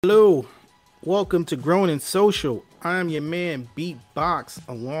Hello, welcome to Grown and Social. I'm your man Beatbox,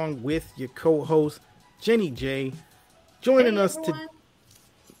 along with your co-host Jenny J. Joining Hey us to everyone,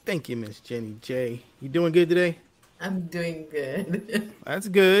 thank you, Miss Jenny J. You doing good today? I'm doing good. That's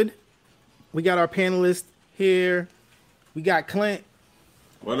good. We got our panelists here. We got Clint.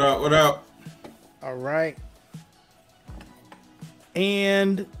 What up? What up? All right,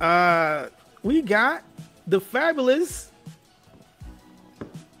 and we got the fabulous.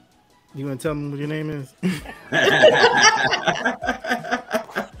 You want to tell them what your name is?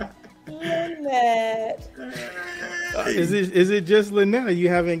 Lynette. Is it just Lynette? Or you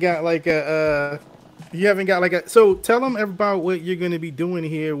haven't got like a so tell them about what you're going to be doing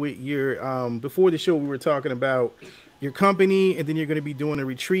here with your before the show we were talking about your company, and then you're going to be doing a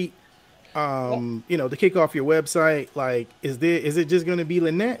retreat to kick off your website. Like, is it just going to be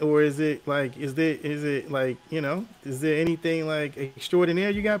Lynette, or is there anything like extraordinaire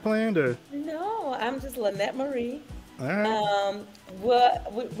you got planned? Or No, I'm just Lynette Marie. all right.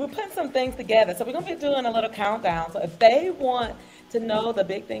 We're putting some things together. So we're going to be doing a little countdown. So if they want to know the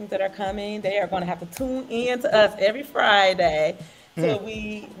big things that are coming, they are going to have to tune in to us every Friday. So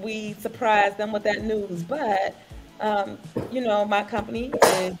we surprise them with that news. But, my company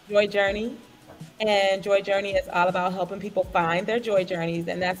is Joy Journey. And Joy Journey is all about helping people find their joy journeys.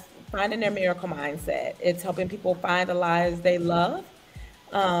 And that's finding their miracle mindset. It's helping people find the lives they love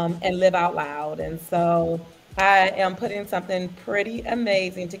and live out loud. And so I am putting something pretty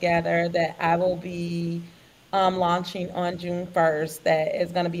amazing together that I will be launching on June 1st. That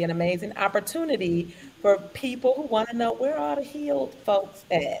is going to be an amazing opportunity for people who want to know where all the healed folks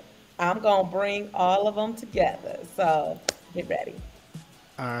at. I'm going to bring all of them together. So get ready.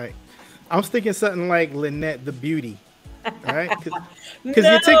 All right. I was thinking something like Lynette the Beauty. All right. Because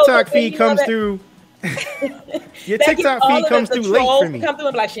No, your TikTok but then feed you know comes that through. Your that gets TikTok all feed of comes the through late trolls for to me. come through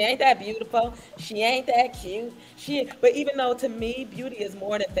and be like, she ain't that beautiful. She ain't that cute. But even though to me, beauty is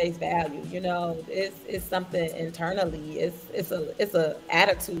more than face value. It's something internally. It's a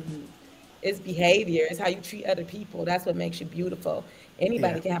attitude. It's behavior. It's how you treat other people. That's what makes you beautiful. Yeah.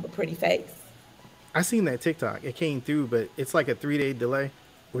 Anybody can have a pretty face. I seen that TikTok. It came through, but it's like a 3 day delay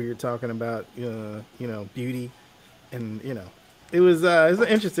where you're talking about beauty, and it was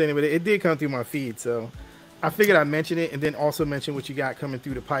interesting, but it did come through my feed, so I figured I'd mention it and then also mention what you got coming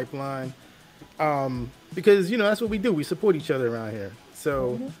through the pipeline. Because that's what we do. We support each other around here.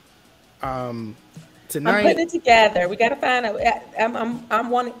 So Mhm. I'm tonight, putting it together. We got to find out. I'm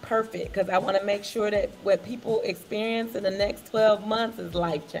wanting perfect because I want to make sure that what people experience in the next 12 months is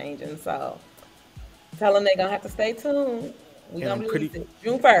life changing. So tell them they're gonna have to stay tuned. We're and gonna release it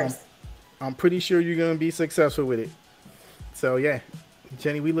June 1st. I'm, I'm pretty sure you're gonna be successful with it. So yeah,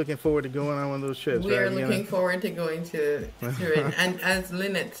 Jenny, we looking forward to going on one of those trips, We right? are looking forward to going to it. And as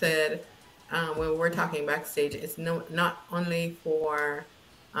Lynette said, when we're talking backstage, it's not only for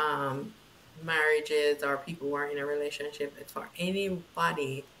um, marriages or people who are in a relationship. It's for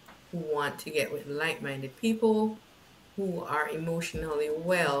anybody who want to get with like-minded people who are emotionally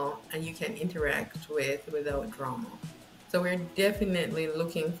well and you can interact with without drama. So we're definitely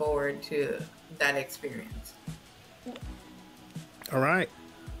looking forward to that experience. All right.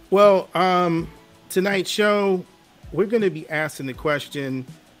 Well, tonight's show, we're going to be asking the question: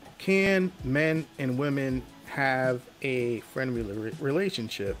 can men and women have a friendly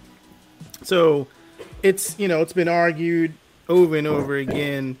relationship? So, it's been argued over and over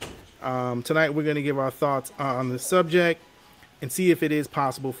again. Tonight, we're going to give our thoughts on the subject and see if it is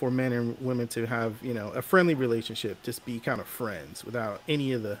possible for men and women to have, a friendly relationship, just be kind of friends without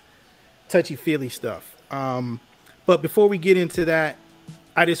any of the touchy feely stuff. But before we get into that,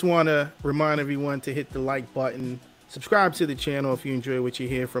 I just want to remind everyone to hit the like button, subscribe to the channel if you enjoy what you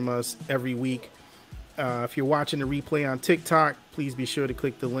hear from us every week. If you're watching the replay on TikTok, please be sure to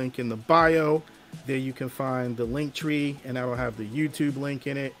click the link in the bio. There you can find the link tree, and that'll have the YouTube link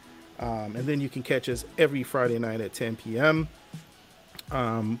in it. And then you can catch us every Friday night at 10 p.m.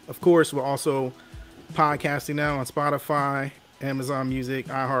 Of course, we're also podcasting now on Spotify, Amazon Music,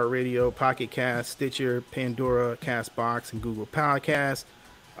 iHeartRadio, Pocket Cast, Stitcher, Pandora, Castbox, and Google Podcasts.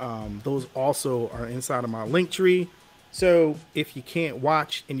 Those also are inside of my link tree. So if you can't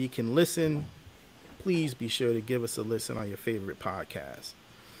watch and you can listen, please be sure to give us a listen on your favorite podcast.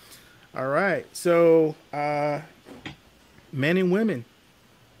 All right. So, men and women,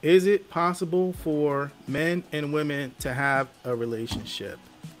 is it possible for men and women to have a relationship?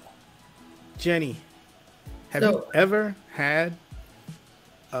 Jenny, have you So ever had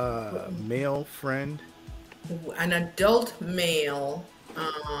a male friend? an adult male,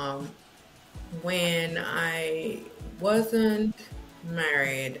 um, when I wasn't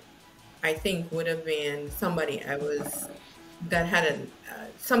married, I think would have been somebody that had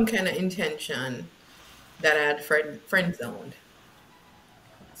some kind of intention that I had friend zoned.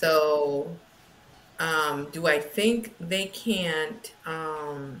 So, do I think they can't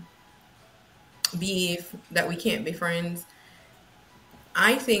that we can't be friends?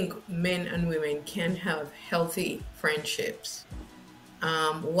 I think men and women can have healthy friendships.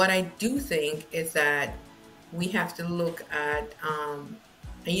 What I do think is that we have to look at, and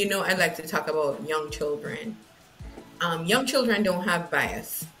I like to talk about young children. Young children don't have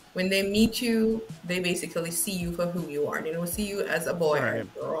bias. When they meet you, they basically see you for who you are. They don't see you as a boy or a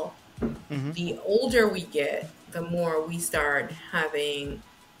girl. Mm-hmm. The older we get, the more we start having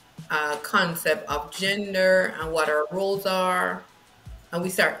a concept of gender and what our roles are. And we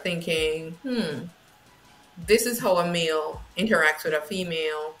start thinking, this is how a male interacts with a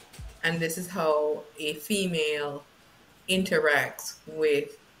female, and this is how a female interacts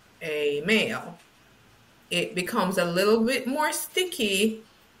with a male. It becomes a little bit more sticky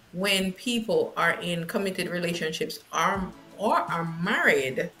when people are in committed relationships or are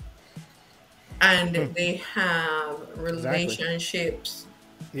married, and they have relationships.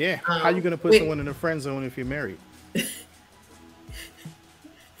 Exactly. Yeah. How are you going to put someone in a friend zone if you're married?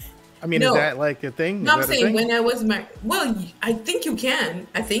 I mean, is that like a thing? No, I'm saying when I was married. Well, I think you can.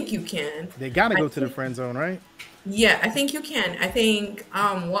 They got to go to the friend zone, right? Yeah, I think you can. I think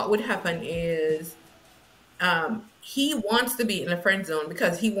what would happen is he wants to be in a friend zone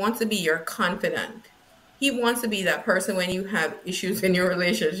because he wants to be your confidant. He wants to be that person when you have issues in your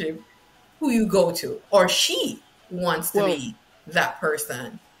relationship who you go to. Or she wants to be that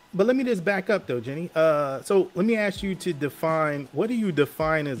person. But let me just back up, though, Jenny. So let me ask you to define, what do you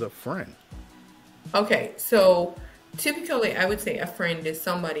define as a friend? Okay, so typically I would say a friend is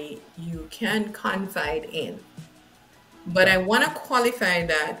somebody you can confide in. But I want to qualify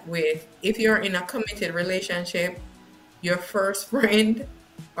that with, if you're in a committed relationship, your first friend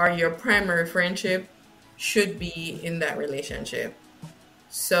or your primary friendship should be in that relationship.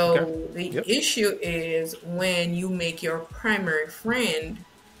 So the issue is when you make your primary friend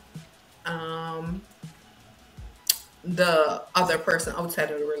the other person outside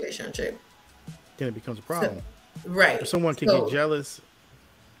of the relationship, then it becomes a problem. So, right. Or someone can get jealous.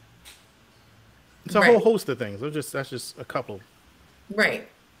 It's a whole host of things. That's just a couple. Right.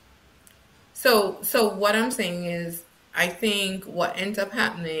 So what I'm saying is, I think what ends up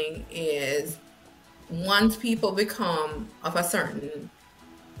happening is once people become of a certain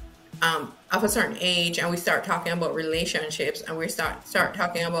age, and we start talking about relationships, and we start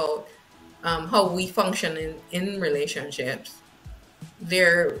talking about how we function in relationships,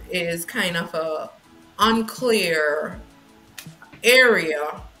 there is kind of a unclear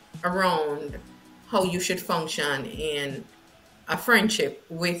area around how you should function in a friendship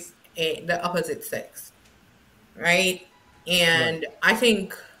with the opposite sex, right? And I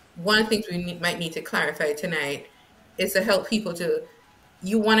think one of the things we might need to clarify tonight is to help people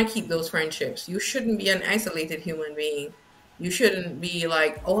you want to keep those friendships. You shouldn't be an isolated human being. You shouldn't be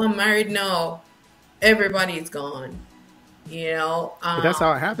like, oh, I'm married now, everybody's gone. But that's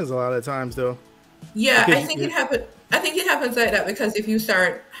how it happens a lot of times, though. Yeah, I think it happens. I think it happens like that because if you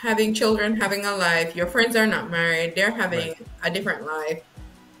start having children, having a life, your friends are not married, they're having a different life.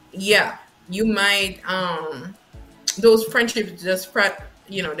 Yeah, you might those friendships just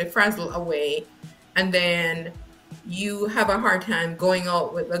they frazzle away, and then you have a hard time going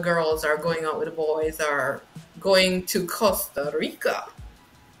out with the girls or going out with the boys or going to Costa Rica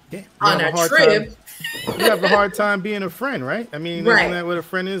on a trip. You have a hard time being a friend, right? I mean, isn't that what a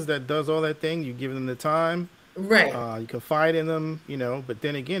friend is, that does all that thing? You give them the time. Right. You confide in them, but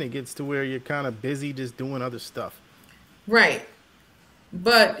then again, it gets to where you're kind of busy just doing other stuff. Right.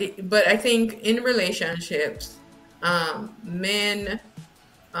 But I think in relationships, men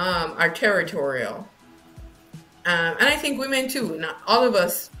are territorial. And I think women too. Not all of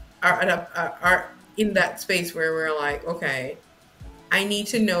us are in that space where we're like, okay, I need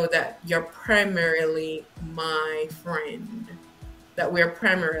to know that you're primarily my friend, that we're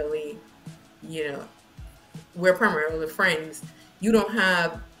primarily friends. You don't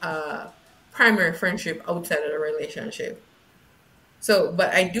have a primary friendship outside of the relationship. So,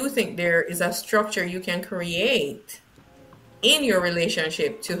 but I do think there is a structure you can create in your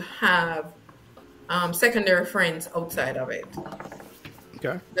relationship to have secondary friends outside of it.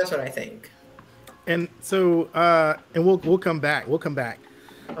 Okay. That's what I think. And so, and we'll come back. We'll come back.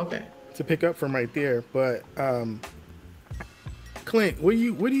 Okay. To pick up from right there, but Clint, what do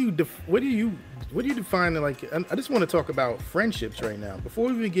you define? Like, I just want to talk about friendships right now.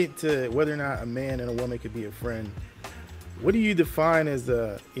 Before we get to whether or not a man and a woman could be a friend, what do you define as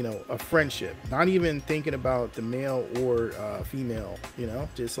a friendship? Not even thinking about the male or female,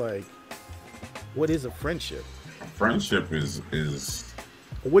 just like, what is a friendship? A friendship is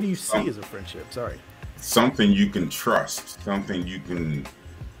What do you see as a friendship? Sorry. something you can trust, something you can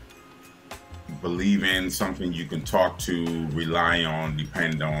believe in, something you can talk to, rely on,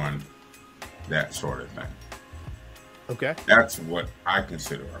 depend on, that sort of thing. Okay. That's what I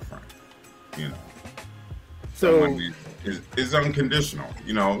consider a friend. So Someone is unconditional.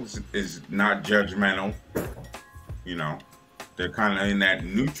 Is not judgmental. They're kind of in that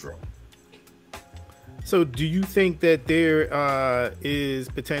neutral. So do you think that there is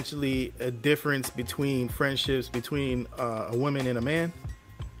potentially a difference between friendships between a woman and a man?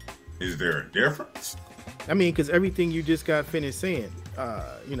 Is there a difference? I mean, because everything you just got finished saying,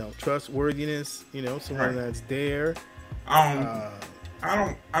 trustworthiness, someone Right. that's there. I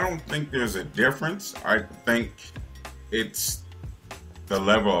don't think there's a difference. I think it's the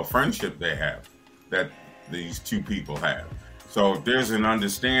level of friendship they have, that these two people have. So if there's an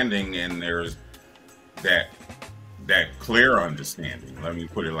understanding and there's that clear understanding, let me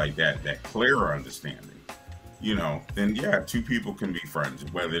put it like that clear understanding, then yeah, two people can be friends,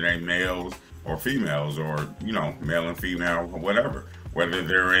 whether they're males or females, or male and female, or whatever, whether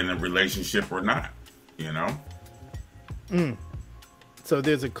they're in a relationship or not. So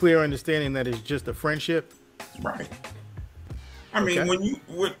there's a clear understanding that it's just a friendship. Right. I mean, Okay.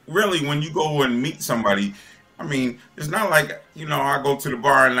 when you go and meet somebody, I mean, it's not like, I go to the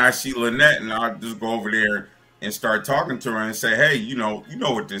bar and I see Lynette and I just go over there and start talking to her and say, hey, you know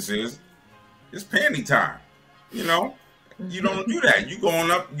what this is. It's panty time. You don't do that. You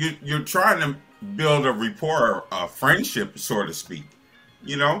going up, you're trying to build a rapport, a friendship, so to speak.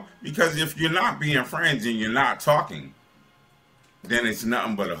 Because if you're not being friends and you're not talking, then it's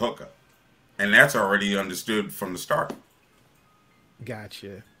nothing but a hookup. And that's already understood from the start.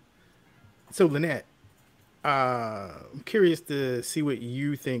 Gotcha. So Lynette, I'm curious to see what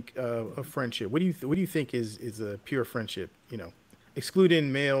you think of friendship. What do you think is a pure friendship?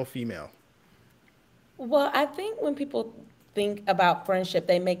 Excluding male, female. Well, I think when people think about friendship,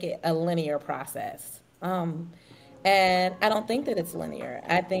 they make it a linear process. And I don't think that it's linear.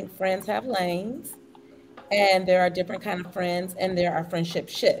 I think friends have lanes, and there are different kind of friends, and there are friendship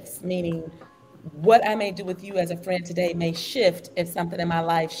shifts, meaning what I may do with you as a friend today may shift if something in my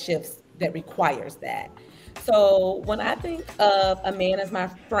life shifts that requires that. So when I think of a man as my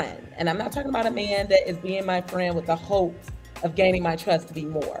friend, and I'm not talking about a man that is being my friend with the hopes of gaining my trust to be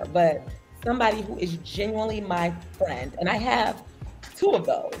more, but somebody who is genuinely my friend. And I have two of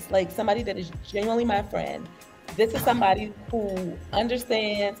those, like somebody that is genuinely my friend. This is somebody who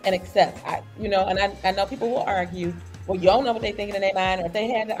understands and accepts. I know people will argue, well, you don't know what they think in their mind, or if they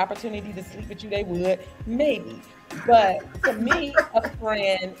had the opportunity to sleep with you, they would, maybe. But to me, a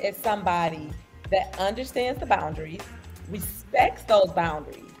friend is somebody that understands the boundaries, respects those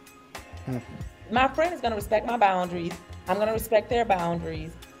boundaries. My friend is going to respect my boundaries. I'm going to respect their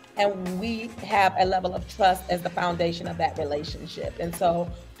boundaries. And we have a level of trust as the foundation of that relationship. And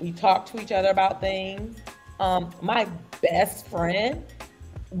so we talk to each other about things. My best friend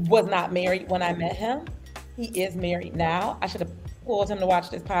was not married when I met him. He is married now. I should have pulled him to watch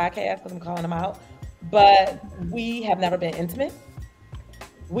this podcast because I'm calling him out. But we have never been intimate.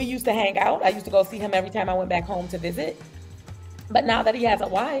 We used to hang out. I used to go see him every time I went back home to visit. But now that he has a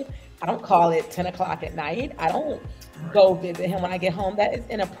wife, I don't call it 10 o'clock at night. I don't go visit him when I get home. That is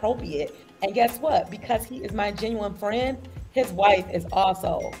inappropriate. And guess what? Because he is my genuine friend, his wife is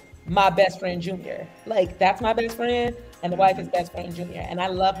also my best friend junior. Like, that's my best friend, and the wife is best friend junior. And I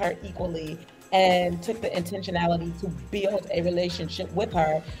love her equally, and took the intentionality to build a relationship with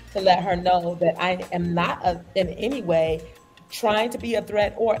her to let her know that I am not in any way trying to be a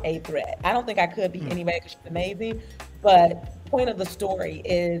threat or a threat. I don't think I could be anyway because she's amazing. But point of the story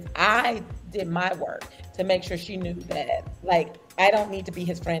is I did my work to make sure she knew that, like, I don't need to be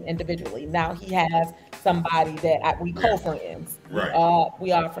his friend individually. Now he has somebody that we co-friends. Right.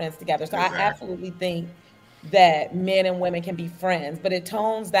 We are friends together. So Exactly. I absolutely think that men and women can be friends, but it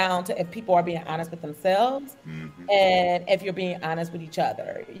tones down to if people are being honest with themselves and if you're being honest with each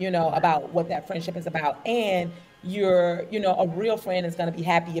other, about what that friendship is about. And a real friend is going to be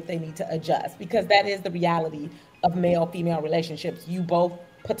happy if they need to adjust, because that is the reality of male-female relationships. You both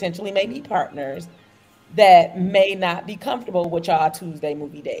potentially may be partners that may not be comfortable with y'all Tuesday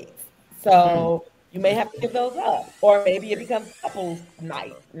movie dates. So you may have to give those up, or maybe it becomes couples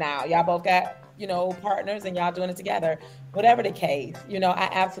night. Now y'all both got, partners and y'all doing it together. Whatever the case, I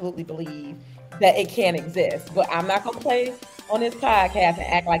absolutely believe that it can exist, but I'm not going to play on this podcast and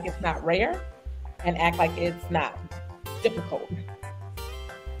act like it's not rare and act like it's not difficult.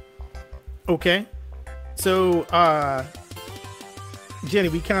 Okay. So, Jenny,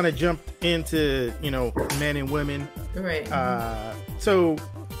 we kind of jumped into, men and women. Right. So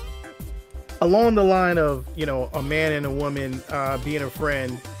along the line of, a man and a woman being a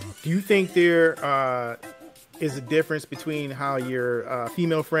friend, do you think there is a difference between how your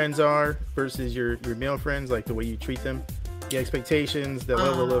female friends are versus your male friends, like the way you treat them, the expectations, the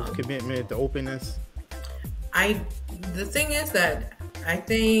level of commitment, the openness? The thing is that I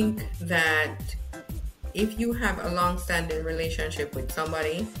think that if you have a long-standing relationship with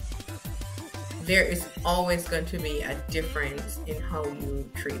somebody, there is always going to be a difference in how you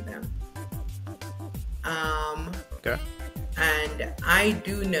treat them. Okay. And I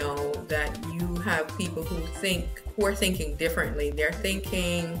do know that you have people who are thinking differently.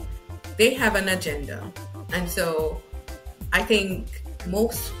 They have an agenda. And so I think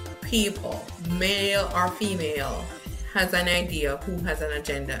most people, male or female, has an idea who has an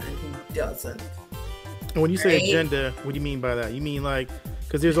agenda and who doesn't. And when you say agenda, what do you mean by that? You mean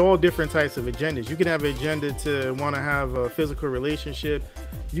because there's all different types of agendas. You can have an agenda to want to have a physical relationship.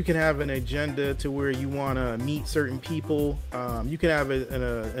 You can have an agenda to where you want to meet certain people. You can have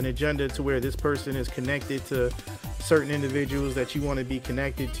an agenda to where this person is connected to certain individuals that you want to be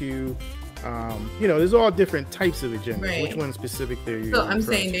connected to. There's all different types of agendas. Right. Which one specifically are you? So I'm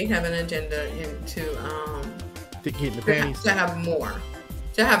saying they have an agenda to get the panties. To have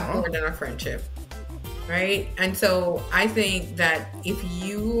more than a friendship. Right? And so I think that if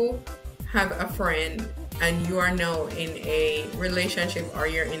you have a friend and you are now in a relationship or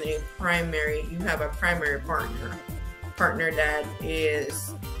you have a primary partner that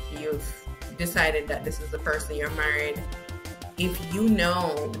you've decided that this is the person you're married. If you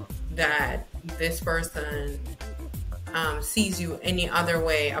know that this person sees you any other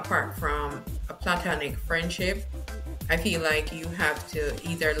way apart from a platonic friendship, I feel like you have to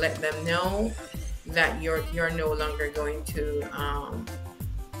either let them know that you're no longer going to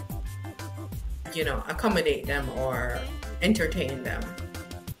accommodate them or entertain them.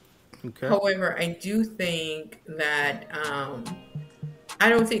 Okay. However, I do think that I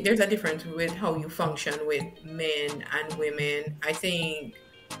don't think there's a difference with how you function with men and women. I think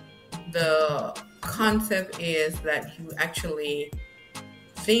the concept is that you actually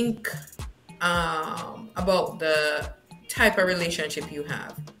think about the type of relationship you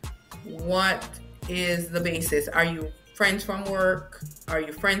have. What is the basis? Are you friends from work? Are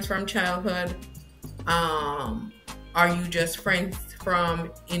you friends from childhood? Are you just friends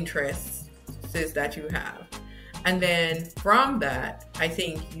from interests that you have? And then from that, I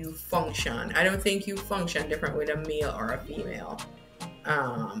think you function. I don't think you function different with a male or a female.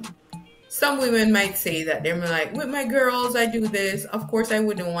 Some women might say that they're like, with my girls, I do this. Of course, I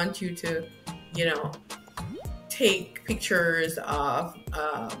wouldn't want you to, take pictures of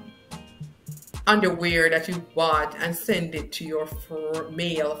underwear that you bought and send it to your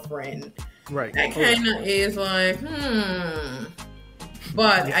male friend. Right. That kind of is like,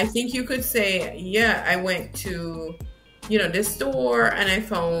 But I think you could say, yeah, I went to, this store and I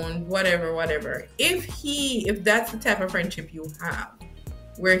found whatever. If that's the type of friendship you have,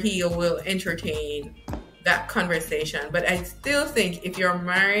 where he will entertain that conversation. But I still think if you're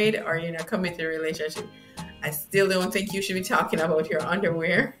married or in a committed relationship, I still don't think you should be talking about your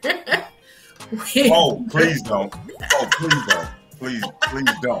underwear. Oh, please don't. Oh, please don't. Please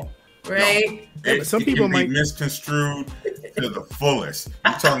don't. Right? No. Some people might be misconstrued to the fullest.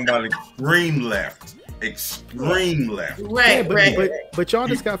 You're talking about extreme left. Right, yeah, but y'all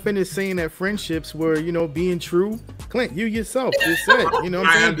just got finished saying that friendships were, being true. Clint, you yourself just said, what I'm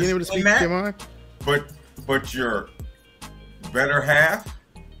saying, being able to speak your mind. But your better half,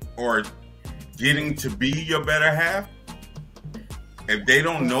 or getting to be your better half, if they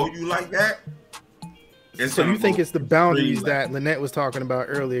don't know you like that, so you think it's the boundaries that Lynette was talking about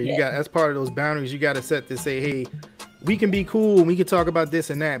earlier? You got, as part of those boundaries, you got to set to say, hey, we can be cool and we can talk about this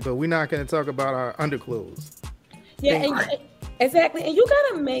and that, but we're not going to talk about our underclothes. Yeah, exactly. And you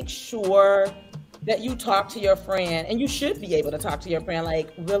got to make sure that you talk to your friend, and you should be able to talk to your friend,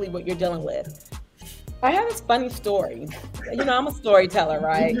 like really what you're dealing with. I have this funny story. I'm a storyteller,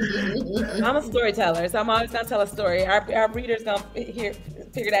 right? I'm a storyteller, so I'm always going to tell a story. Our readers going to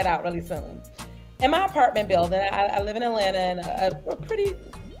figure that out really soon. In my apartment building, I live in Atlanta in a pretty,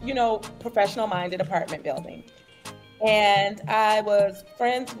 professional-minded apartment building. And I was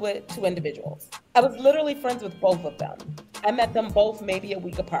friends with two individuals. I was literally friends with both of them. I met them both maybe a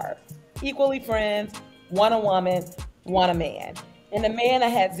week apart. Equally friends, one a woman, one a man. And the man I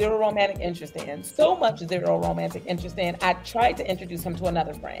had zero romantic interest in, so much zero romantic interest in, I tried to introduce him to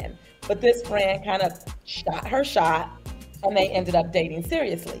another friend. But this friend kind of shot her shot and they ended up dating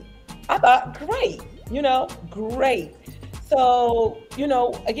seriously. I thought, great, great. So,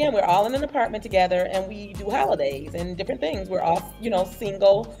 again, we're all in an apartment together and we do holidays and different things. We're all,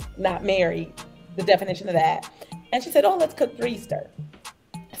 single, not married, the definition of that. And she said, oh, let's cook for Easter.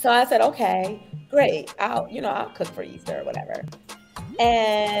 So I said, okay, great. I'll cook for Easter or whatever.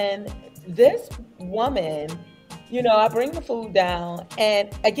 And this woman, I bring the food down. And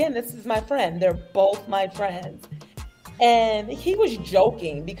again, this is my friend. They're both my friends. And he was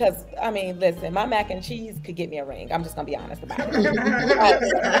joking because, listen, my mac and cheese could get me a ring. I'm just going to be honest about it.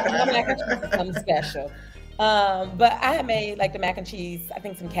 My mac and cheese is something special. But I had made like the mac and cheese, I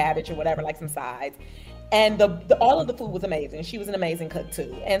think some cabbage or whatever, like some sides. And all of the food was amazing. She was an amazing cook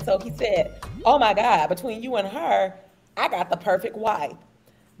too. And so he said, oh my God, between you and her, I got the perfect wife.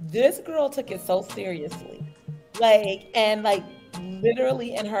 This girl took it so seriously. Literally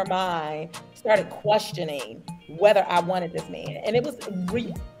in her mind, started questioning whether I wanted this man. And it was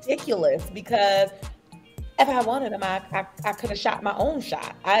ridiculous because if I wanted him, I could have shot my own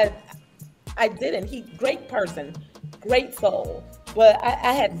shot. I didn't. Great person, great soul. But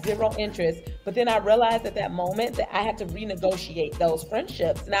I had zero interest. But then I realized at that moment that I had to renegotiate those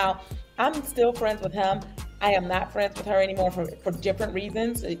friendships. Now, I'm still friends with him. I am not friends with her anymore for different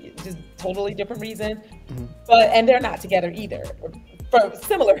reasons, just totally different reasons. Mm-hmm. And they're not together either for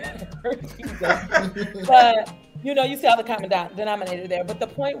similar reasons. But, you see all the common denominator there. But the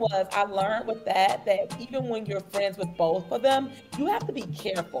point was, I learned with that even when you're friends with both of them, you have to be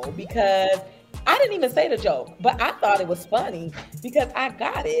careful because I didn't even say the joke, but I thought it was funny because I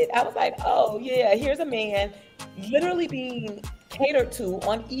got it. I was like, oh yeah, here's a man literally being catered to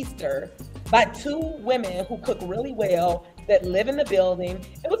on Easter by two women who cook really well that live in the building.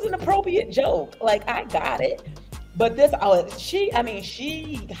 It was an appropriate joke. Like, I got it. But she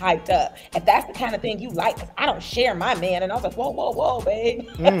hyped up. If that's the kind of thing you like, because I don't share my man. And I was like, whoa, babe.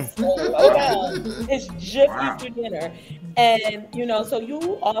 Slow down. It's just Easter dinner. And, so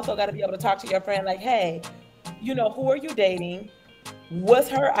you also got to be able to talk to your friend like, hey, who are you dating? What's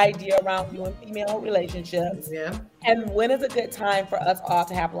her idea around you in female relationships? Yeah. And when is a good time for us all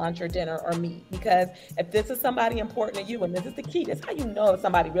to have lunch or dinner or meet? Because if this is somebody important to you, and this is the key, that's how you know if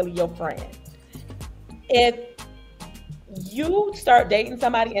somebody really your friend. If you start dating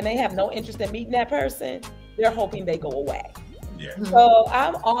somebody and they have no interest in meeting that person, they're hoping they go away. Yeah. So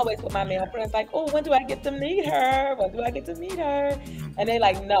I'm always with my male friends like, oh, when do I get to meet her? When do I get to meet her? And they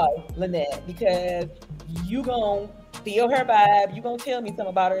like, no, Lynette, because you gonna feel her vibe. You gonna tell me something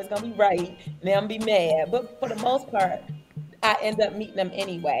about her. It's gonna be right. And I'm gonna be mad. But for the most part, I end up meeting them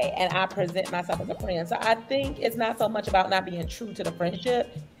anyway. And I present myself as a friend. So I think it's not so much about not being true to the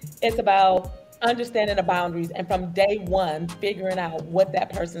friendship. It's about understanding the boundaries and from day one, figuring out what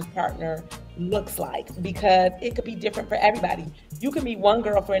that person's partner looks like, because it could be different for everybody. You can meet one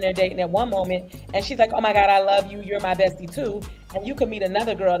girlfriend they're dating at one moment and she's like, oh my God, I love you. You're my bestie too. And you can meet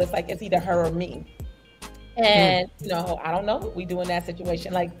another girl that's like, it's either her or me. And, I don't know what we do in that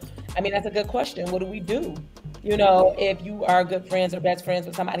situation. That's a good question. What do we do? If you are good friends or best friends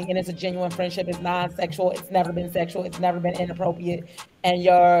with somebody and it's a genuine friendship, it's non-sexual, it's never been sexual, it's never been inappropriate, and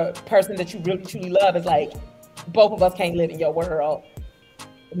your person that you really truly love is like, both of us can't live in your world.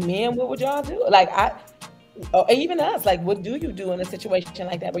 Men, what would y'all do? Or even us, what do you do in a situation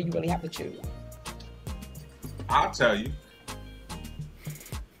like that where you really have to choose? I'll tell you.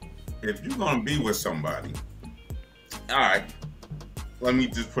 If you're going to be with somebody, all right, let me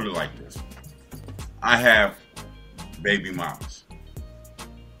just put it like this. I have baby mamas.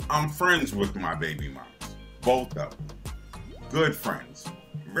 I'm friends with my baby mamas, both of them. Good friends,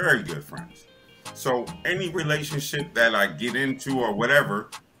 very good friends. So any relationship that I get into or whatever,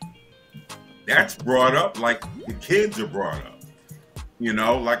 that's brought up like the kids are brought up,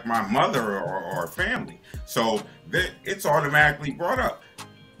 like my mother or family. So it's automatically brought up.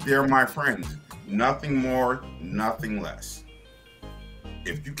 They're my friends. Nothing more, nothing less.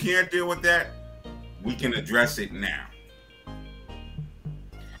 If you can't deal with that, we can address it now.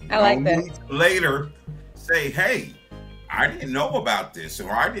 I like that. Later, say, hey, I didn't know about this,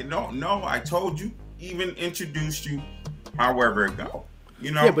 or I didn't know. No, I told you, even introduced you, however it go.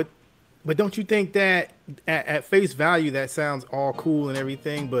 Yeah, but don't you think that at face value that sounds all cool and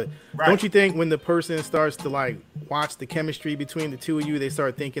everything, but right. Don't you think when the person starts to watch the chemistry between the two of you, they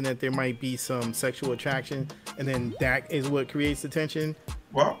start thinking that there might be some sexual attraction, and then that is what creates the tension?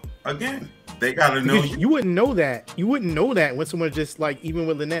 Well, again, they got to know you wouldn't know that. You wouldn't know that when someone just even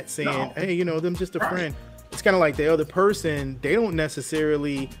with Lynette saying, hey, them just a friend. It's kind of like the other person, they don't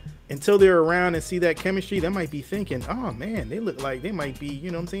necessarily until they're around and see that chemistry, they might be thinking, oh man, they look like they might be,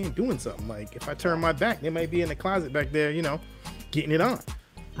 you know what I'm saying, doing something. Like if I turn my back, they might be in the closet back there, you know, getting it on,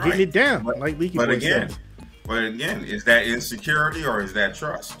 getting it down, like Leaky Boy says. But again, is that insecurity or is that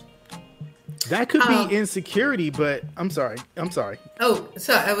trust? That could be insecurity, but I'm sorry. Oh,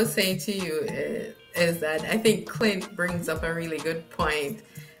 so I was saying to you is that I think Clint brings up a really good point,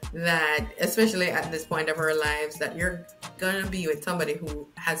 that especially at this point of our lives, that you're going to be with somebody who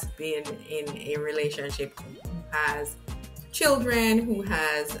has been in a relationship, who has children, who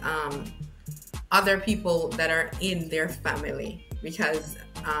has other people that are in their family, because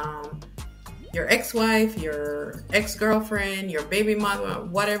your ex-wife, your ex-girlfriend, your baby mother,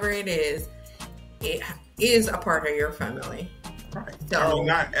 whatever it is a part of your family. Right. So, I mean,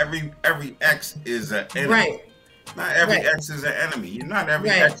 not every ex is an enemy. Right. Not every ex is an enemy. You're not every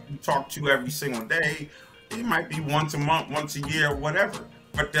ex you talk to every single day. It might be once a month, once a year, whatever.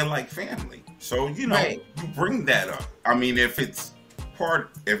 But they're like family. So, you know, you bring that up. I mean, if it's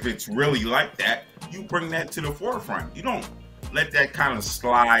really like that, you bring that to the forefront. You don't let that kind of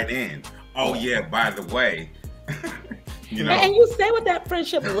slide in. Oh, yeah, by the way. You know? And you say what that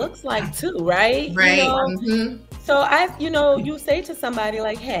friendship looks like too, right? Right. You know? Mm-hmm. So you say to somebody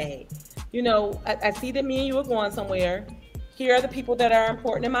like, hey, you know, I see that me and you are going somewhere. Here are the people that are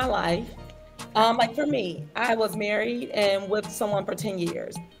important in my life. Like for me, I was married and with someone for 10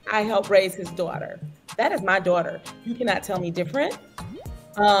 years. I helped raise his daughter. That is my daughter. You cannot tell me different.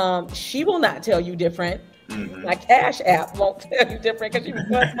 She will not tell you different. Mm-hmm. My Cash App won't tell you different because she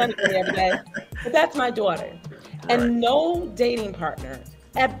requests money from me every day. But that's my daughter. And no dating partner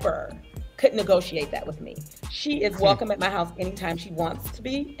ever could negotiate that with me. She is welcome at my house anytime she wants to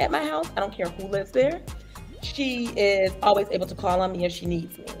be at my house. I don't care who lives there. She is always able to call on me if she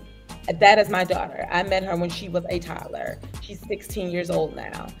needs me. That is my daughter. I met her when she was a toddler. She's 16 years old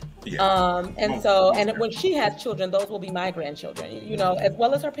now. Yeah. And when she has children, those will be my grandchildren, you know, as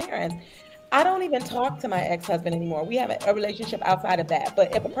well as her parents. I don't even talk to my ex-husband anymore. We have a relationship outside of that.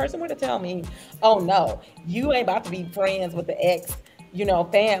 But if a person were to tell me, oh no, you ain't about to be friends with the ex, you know,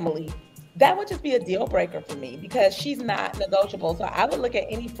 family, that would just be a deal breaker for me because she's not negotiable. So I would look at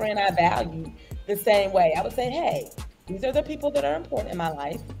any friend I value the same way. I would say, hey, these are the people that are important in my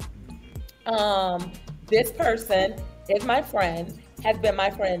life. This person is my friend, has been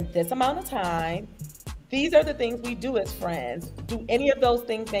my friend this amount of time. These are the things we do as friends. Do any of those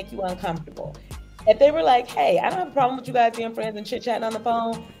things make you uncomfortable? If they were like, hey, I don't have a problem with you guys being friends and chit-chatting on the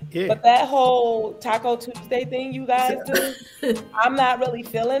phone, but that whole Taco Tuesday thing you guys do, I'm not really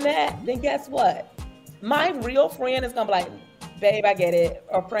feeling that, then guess what? My real friend is going to be like, babe, I get it,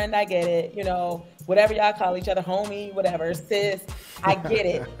 or friend, I get it, you know, whatever y'all call each other, homie, whatever, sis, I get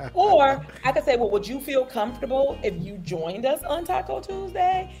it. Or I could say, well, would you feel comfortable if you joined us on Taco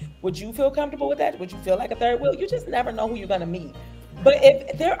Tuesday? Would you feel comfortable with that? Would you feel like a third wheel? You just never know who you're going to meet. But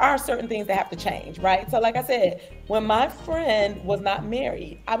if there are certain things that have to change, right? So like I said, when my friend was not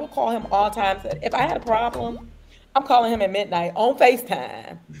married, I would call him all times. If I had a problem, I'm calling him at midnight on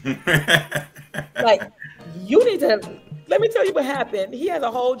FaceTime. Like, you need to, let me tell you what happened. He has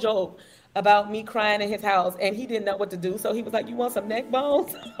a whole joke about me crying in his house and he didn't know what to do. So he was like, you want some neck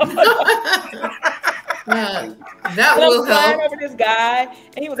bones? That will help. Over this guy,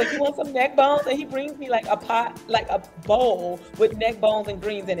 and he was like, "You want some neck bones?" And he brings me like a pot, like a bowl with neck bones and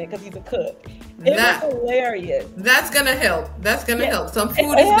greens in it because he's a cook. It was hilarious. That's gonna help. That's gonna help. Some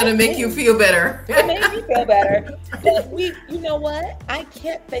food is gonna make you feel better. It made me feel better. But you know what? I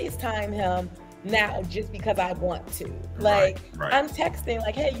can't FaceTime him now just because I want to. Like, right. I'm texting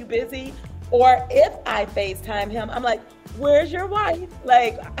like, "Hey, you busy?" Or if I FaceTime him, I'm like, where's your wife?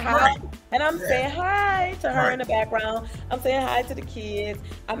 Like, how? Right. And I'm saying hi to her in the background. I'm saying hi to the kids.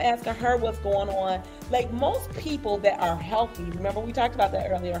 I'm asking her what's going on. Like, most people that are healthy, remember we talked about that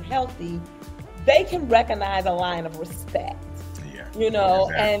earlier, healthy, they can recognize a line of respect. You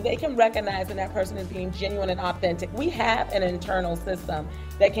know, and they can recognize when that person is being genuine and authentic. We have an internal system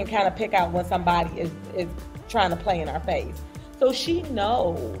that can kind of pick out when somebody is trying to play in our face. So she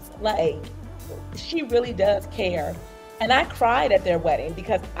knows, like, she really does care. And I cried at their wedding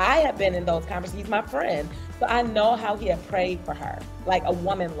because I have been in those conversations. He's my friend. So I know how he had prayed for her, like a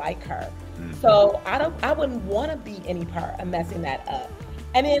woman like her. Mm-hmm. So I wouldn't want to be any part of messing that up.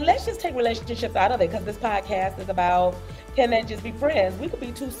 And then let's just take relationships out of it because this podcast is about, can they just be friends? We could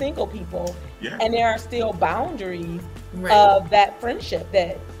be two single people and there are still boundaries of that friendship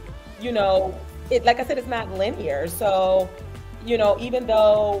that, you know, it, like I said, it's not linear. So, you know, even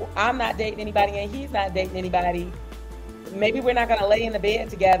though I'm not dating anybody and he's not dating anybody, maybe we're not going to lay in the bed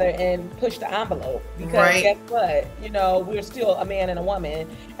together and push the envelope because guess what? We're still a man and a woman.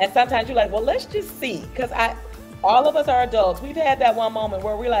 And sometimes you're like, well, let's just see. Because all of us are adults. We've had that one moment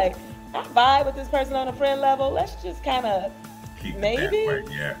where we're like, I vibe with this person on a friend level. Let's just kind of maybe.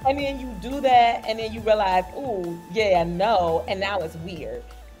 Yeah. And then you do that and then you realize, ooh, yeah, no. And now it's weird.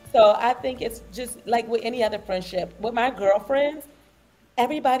 So I think it's just like with any other friendship. With my girlfriends,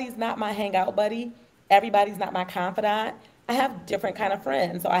 everybody's not my hangout buddy. Everybody's not my confidant. I have different kind of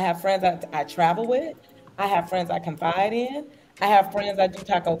friends. So I have friends that I travel with. I have friends I confide in. I have friends I do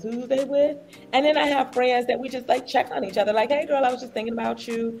Taco Tuesday with. And then I have friends that we just like check on each other. Like, hey girl, I was just thinking about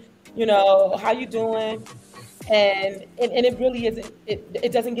you. How you doing? And it really isn't,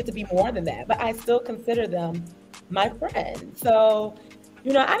 it doesn't get to be more than that. But I still consider them my friend. So,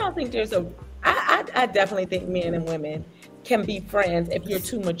 I don't think I definitely think men and women can be friends if you're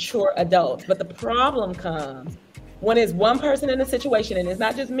two mature adults. But the problem comes when it's one person in a situation, and it's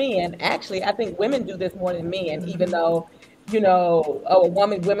not just men. Actually, I think women do this more than men, even though,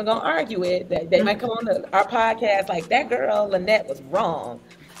 women gonna argue it. They might come on our podcast like, that girl Lynette was wrong.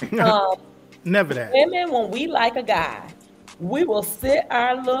 Never that. Women, when we like a guy, we will sit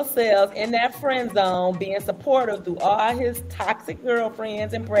our little selves in that friend zone, being supportive through all his toxic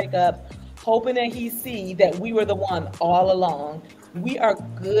girlfriends and breakups, hoping that he see that we were the one all along. We are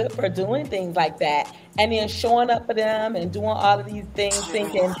good for doing things like that. And then showing up for them and doing all of these things,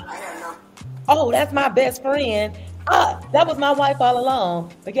 thinking, oh, that's my best friend. That was my wife all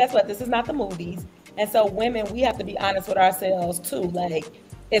along. But guess what? This is not the movies. And so women, we have to be honest with ourselves too. Like,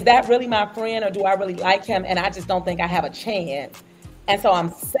 is that really my friend, or do I really like him and I just don't think I have a chance? And so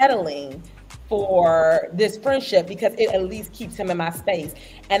I'm settling for this friendship because it at least keeps him in my space.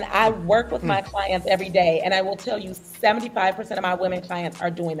 And I work with my clients every day, and I will tell you 75% of my women clients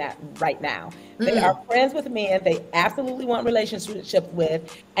are doing that right now. They are friends with men they absolutely want relationships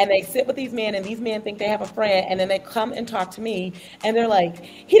with, and they sit with these men, and these men think they have a friend, and then they come and talk to me, and they're like,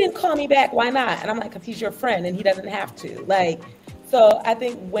 he didn't call me back, why not? And I'm like, because he's your friend and he doesn't have to. So I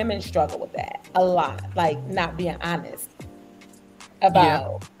think women struggle with that a lot, like not being honest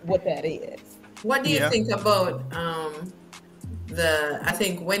about what that is. What do you think about I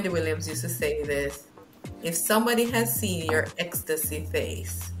think Wendy Williams used to say this, if somebody has seen your ecstasy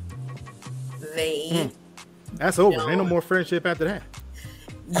face, that's over. Ain't no more friendship after that.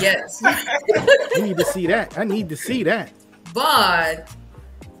 Yes. You need to see that. I need to see that. But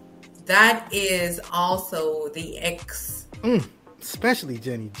that is also the ex. Especially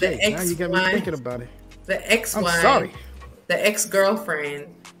Jenny J. Now you got me thinking about it. The ex-wife. I'm sorry. The ex-girlfriend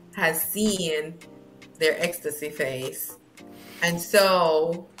has seen their ecstasy face. And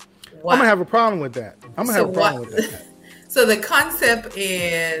so I'm gonna have a problem with that. So the concept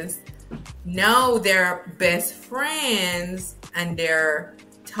is now they're best friends and they're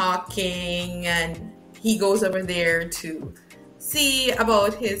talking, and he goes over there to see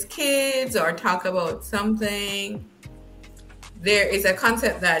about his kids or talk about something. There is a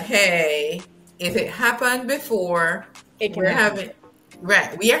concept that, hey, if it happened before, we are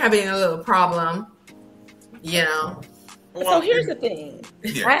having a little problem, So here's the thing.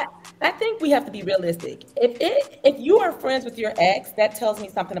 I think we have to be realistic. If you are friends with your ex, that tells me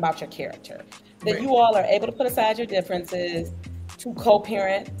something about your character. That you all are able to put aside your differences, to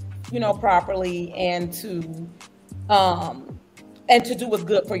co-parent, properly, and to do what's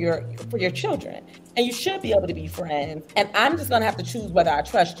good for your children. And you should be able to be friends. And I'm just going to have to choose whether I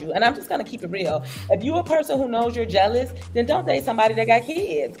trust you. And I'm just going to keep it real. If you're a person who knows you're jealous, then don't date somebody that got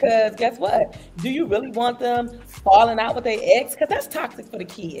kids. Because guess what? Do you really want them falling out with their ex? Because that's toxic for the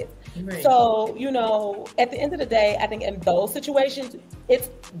kids. Right. So, at the end of the day, I think in those situations, it's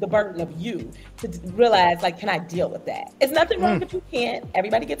the burden of you to realize, can I deal with that? It's nothing wrong if you can't.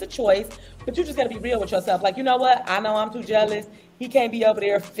 Everybody gets a choice. But you just got to be real with yourself. You know what? I know I'm too jealous. He can't be over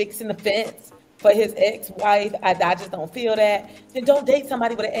there fixing the fence for his ex-wife. I just don't feel that. Then don't date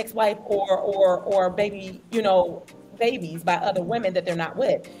somebody with an ex-wife or baby, babies by other women that they're not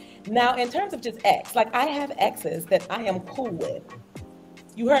with. Now, in terms of just ex, I have exes that I am cool with.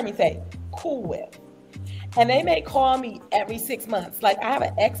 You heard me say cool with. And they may call me every 6 months. I have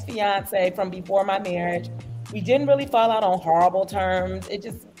an ex-fiance from before my marriage. We didn't really fall out on horrible terms. It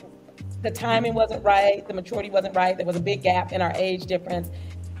just, the timing wasn't right. The maturity wasn't right. There was a big gap in our age difference.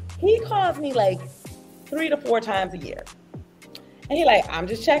 He calls me 3 to 4 times a year. And he I'm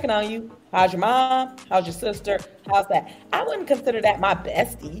just checking on you. How's your mom? How's your sister? How's that? I wouldn't consider that my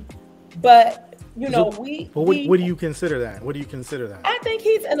bestie, but what do you consider that? What do you consider that? I think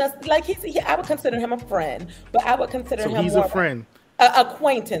he's I would consider him a friend, but I would consider him he's a friend.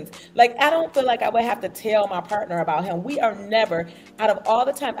 acquaintance. Like, I don't feel like I would have to tell my partner about him. We are never, out of all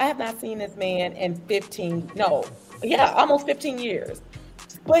the time, I have not seen this man in almost 15 years.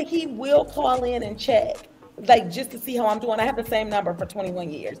 But he will call in and check, like, just to see how I'm doing. I have the same number for 21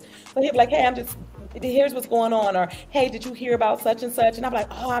 years. But he'll be like, hey, here's what's going on. Or, hey, did you hear about such and such? And I'm like,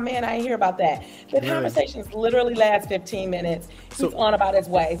 oh, man, I didn't hear about that. The conversations literally last 15 minutes. He's on about his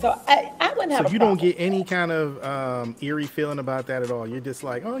way. So I wouldn't have a problem. So you don't get any kind of eerie feeling about that at all? You're just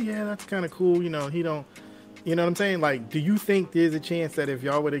like, oh, yeah, that's kind of cool. You know, he don't, you know what I'm saying? Like, do you think there's a chance that if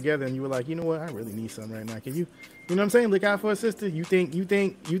y'all were together and you were like, you know what, I really need something right now. Can you know what I'm saying? Look out for a sister. You think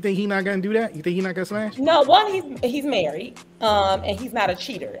he not gonna do that? You think he not gonna smash? No, one, he's married, and he's not a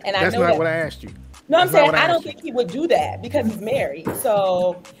cheater. And that's not what I asked you. No, I'm saying I don't think he would do that because he's married.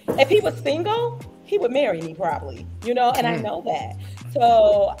 So if he was single, he would marry me probably, you know, and I know that.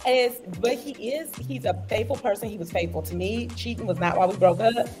 So he's a faithful person. He was faithful to me. Cheating was not why we broke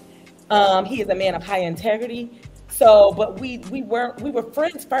up. He is a man of high integrity. So, but we were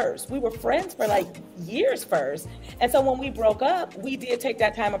friends first. We were friends for like years first. And so when we broke up, we did take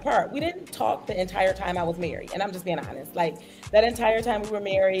that time apart. We didn't talk the entire time I was married. And I'm just being honest. Like, that entire time we were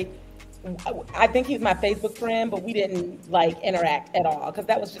married, I think he's my Facebook friend, but we didn't like interact at all because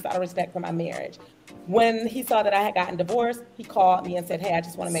that was just out of respect for my marriage. When he saw that I had gotten divorced, he called me and said, hey, I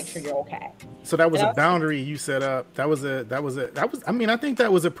just want to make sure you're okay. So that was a boundary you set up. I mean, I think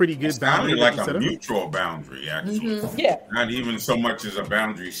that was a pretty good boundary. Like a mutual boundary, actually. Mm-hmm. Yeah. Not even so much as a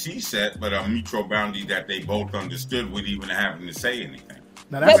boundary she set, but a mutual boundary that they both understood without even having to say anything.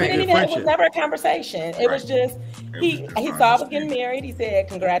 Now, that's it was never a conversation. It was just, he saw I was getting married. He said,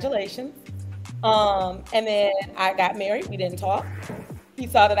 congratulations. And then I got married. We didn't talk. He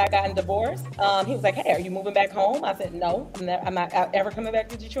saw that I got divorced. He was like, hey, are you moving back home? I said, no, I'm not ever coming back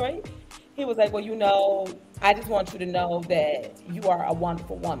to Detroit. He was like, well, you know, I just want you to know that you are a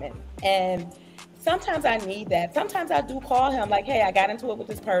wonderful woman. And sometimes I need that. Sometimes I do call him like, hey, I got into it with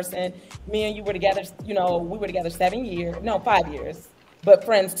this person. Me and you were together, you know, we were together 5 years, but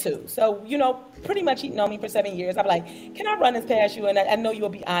friends too. So, you know, pretty much he'd known me for 7 years. I'm like, can I run this past you? And I know you'll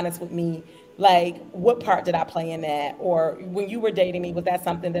be honest with me. Like, what part did I play in that? Or when you were dating me, was that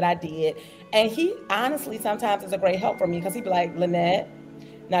something that I did? And he honestly sometimes is a great help for me because he'd be like, Lynette,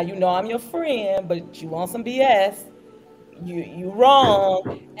 now you know I'm your friend, but you want some BS. You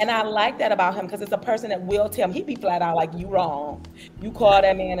wrong. And I like that about him because it's a person that will tell him. He'd be flat out like, you wrong. You call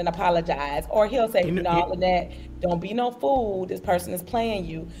that man and apologize. Or he'll say, no, Lynette, don't be no fool. This person is playing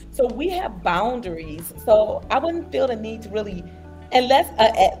you. So we have boundaries. So I wouldn't feel the need to really, unless,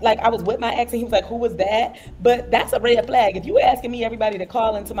 like I was with my ex and he was like, who was that? But that's a red flag. If you were asking me everybody to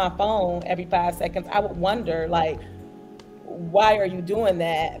call into my phone every 5 seconds, I would wonder, like, why are you doing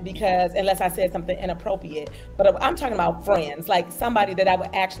that? Because unless I said something inappropriate. But I'm talking about friends, like somebody that I would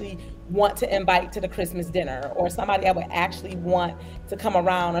actually want to invite to the Christmas dinner, or somebody I would actually want to come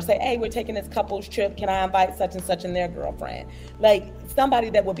around or say, hey, we're taking this couple's trip. Can I invite such and such and their girlfriend? Like somebody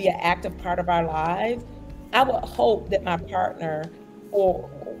that would be an active part of our lives. I would hope that my partner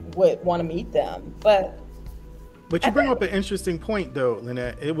would want to meet them. But you bring up an interesting point though,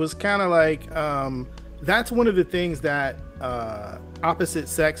 Lynette. It was kind of like, that's one of the things that opposite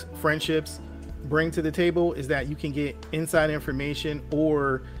sex friendships bring to the table, is that you can get inside information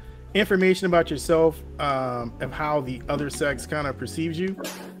or information about yourself, of how the other sex kind of perceives you.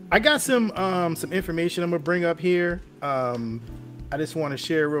 I got some information I'm gonna bring up here. I just want to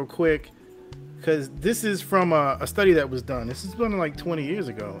share real quick because this is from a study that was done. This is done like 20 years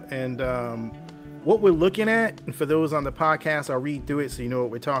ago, and what we're looking at, and for those on the podcast, I'll read through it so you know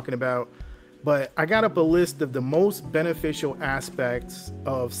what we're talking about. But I got up a list of the most beneficial aspects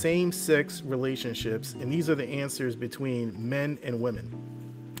of same-sex relationships, and these are the answers between men and women.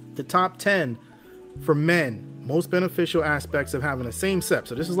 The top 10 for men, most beneficial aspects of having a same sex.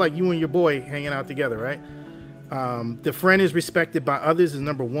 So this is like you and your boy hanging out together, right? The friend is respected by others is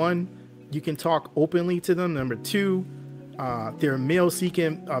number 1. You can talk openly to them. Number 2, they're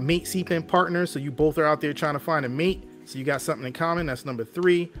mate-seeking partners, so you both are out there trying to find a mate, so you got something in common. That's number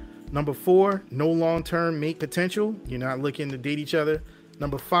 3. Number 4, no long-term mate potential. You're not looking to date each other.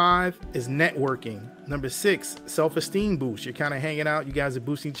 Number 5 is networking. Number 6, self-esteem boost. You're kind of hanging out. You guys are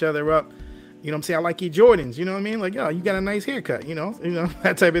boosting each other up. You know what I'm saying? I like your Jordans. You know what I mean? Like, yo, you got a nice haircut. You know,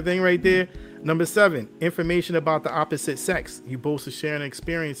 that type of thing right there. Number 7, information about the opposite sex. You both are sharing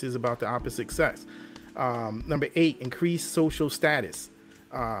experiences about the opposite sex. Number 8, increased social status.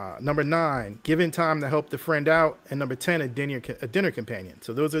 Number 9, giving time to help the friend out. And number 10, a dinner companion.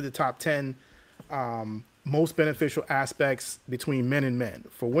 So those are the top 10 most beneficial aspects between men and men.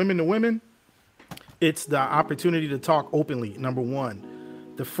 For women to women, it's the opportunity to talk openly. Number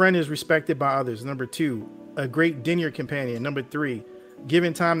 1, the friend is respected by others. Number 2, a great dinner companion. Number 3,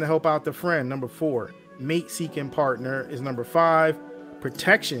 giving time to help out the friend. Number 4, mate seeking partner is number 5.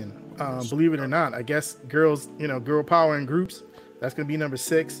 Protection, believe it or not, I guess girls, girl power in groups. That's going to be number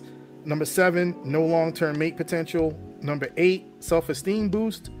 6. Number 7, no long-term mate potential. Number 8, self-esteem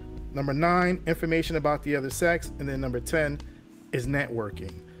boost. Number 9, information about the other sex. And then number 10 is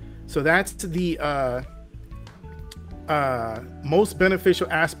networking. So that's the most beneficial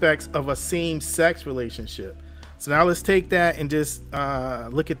aspects of a same-sex relationship. So now let's take that and just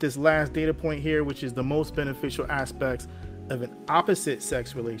look at this last data point here, which is the most beneficial aspects of an opposite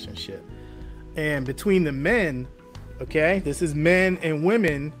sex relationship. And between the men, okay, this is men and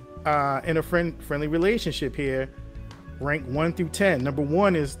women in a friendly relationship here, rank 1 through 10. Number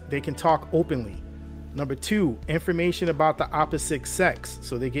 1 is they can talk openly. Number 2, information about the opposite sex.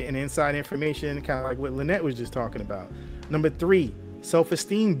 So they get an inside information, kind of like what Lynette was just talking about. Number 3,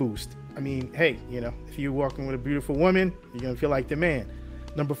 self-esteem boost. I mean, hey, if you're walking with a beautiful woman, you're going to feel like the man.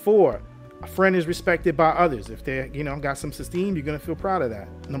 Number 4, a friend is respected by others. If they, got some esteem, you're going to feel proud of that.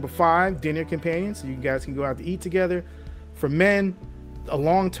 Number 5, dinner companions. So you guys can go out to eat together. For men, a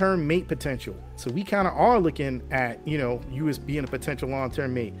long-term mate potential. So we kind of are looking at, you as being a potential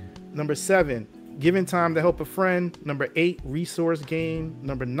long-term mate. Number 7, giving time to help a friend. Number 8, resource gain.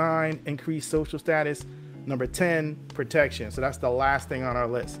 Number 9, increased social status. Number 10, protection. So that's the last thing on our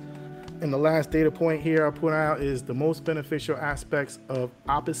list. And the last data point here I'll put out is the most beneficial aspects of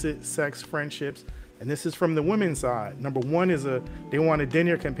opposite sex friendships. And this is from the women's side. Number 1 is they want a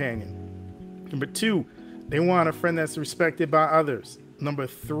dinner companion. Number 2, they want a friend that's respected by others. Number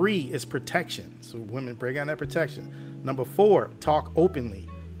 3 is protection. So women break down that protection. Number 4, talk openly.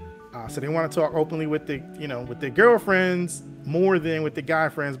 So they want to talk openly with with their girlfriends more than with the guy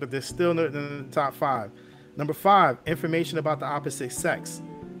friends, but they're still in the top 5. Number 5, information about the opposite sex.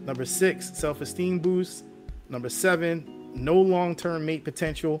 Number 6, self-esteem boost. Number 7, no long-term mate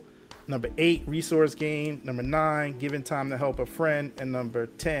potential. Number 8, resource gain. Number 9, giving time to help a friend. And number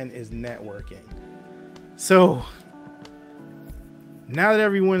 10 is networking. So now that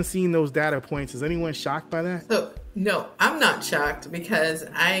everyone's seen those data points, is anyone shocked by that? So, no, I'm not shocked because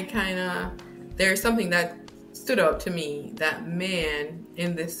there's something that stood out to me that men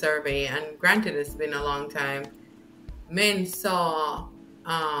in this survey, and granted it's been a long time, men saw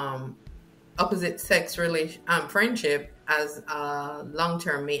opposite sex friendship as a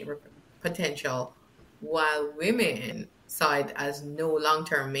long-term mate potential, while women saw it as no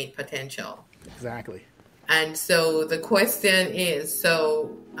long-term mate potential. Exactly. And so the question is,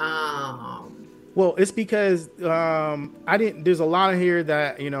 well, it's because there's a lot of here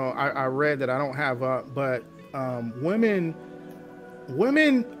that I read that I don't have up, but men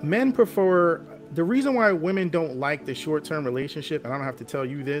prefer. The reason why women don't like the short-term relationship, and I don't have to tell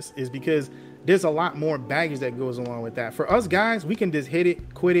you this, is because there's a lot more baggage that goes along with that. For us guys, we can just hit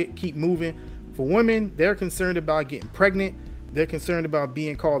it, quit it, keep moving. For women, they're concerned about getting pregnant. They're concerned about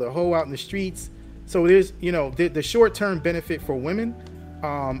being called a hoe out in the streets. So there's, the short-term benefit for women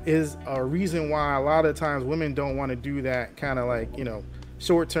is a reason why a lot of times women don't want to do that kind of like,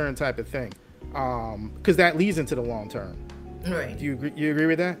 short-term type of thing. Because that leads into the long-term. Right. Do you agree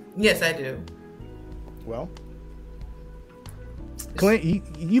with that? Yes, I do. Well, Clint,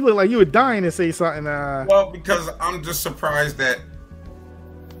 you look like you were dying to say something. Well, because I'm just surprised that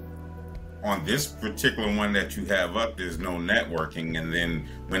on this particular one that you have up, there's no networking. And then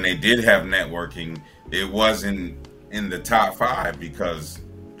when they did have networking, it wasn't in the top 5, because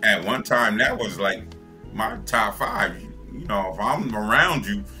at one time that was like my top 5. If I'm around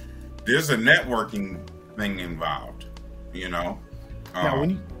you, there's a networking thing involved, Now,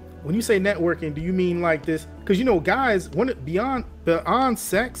 when you say networking, do you mean like this? Because guys, beyond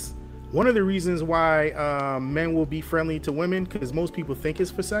sex, one of the reasons why men will be friendly to women, because most people think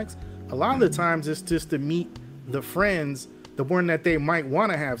it's for sex. A lot of the times it's just to meet the friends, the one that they might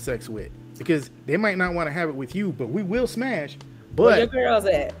want to have sex with, because they might not want to have it with you, but we will smash. But where your girls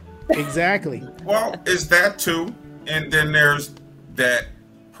at? Exactly. Well, is that too? And then there's that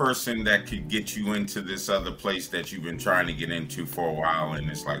person that could get you into this other place that you've been trying to get into for a while, and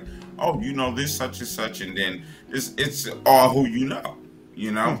it's like, oh, this such and such, and then it's all who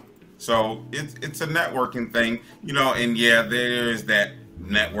so it's a networking thing, and there is that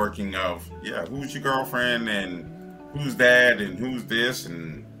networking of who's your girlfriend and who's that and who's this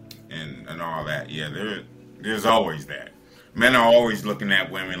and all that. There's always that. Men are always looking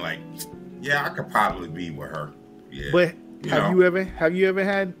at women like, I could probably be with her. But have you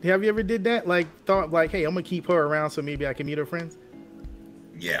ever did that? Like thought like, hey, I'm gonna keep her around so maybe I can meet her friends?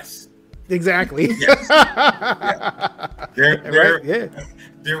 Yes. Exactly. Yes. Yeah. Right?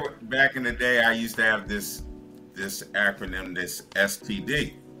 There, back in the day, I used to have this acronym, this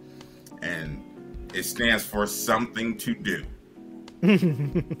STD, and it stands for something to do.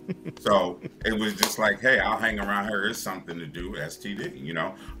 So it was just like, hey, I'll hang around her. It's something to do. STD, you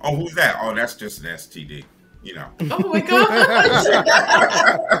know. Oh, who's that? Oh, that's just an STD, you know. Oh my gosh.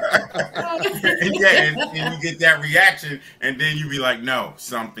 and you get that reaction, and then you be like, no,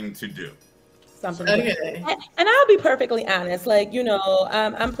 something to do. Something. Okay. And I'll be perfectly honest. Like, you know,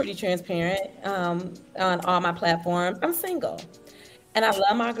 I'm pretty transparent on all my platforms. I'm single. And I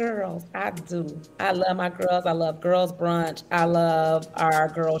love my girls. I do. I love my girls. I love girls brunch. I love our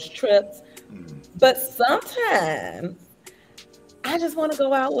girls trips. But sometimes I just want to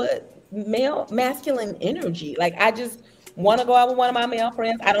go out with masculine energy. Like, I just want to go out with one of my male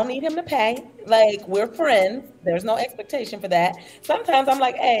friends. I don't need him to pay. Like, we're friends. There's no expectation for that. Sometimes I'm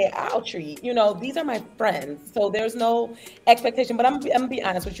like, hey, I'll treat. You know, these are my friends. So there's no expectation. But I'm going to be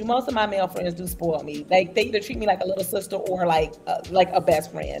honest with you. Most of my male friends do spoil me. Like, they either treat me like a little sister or like a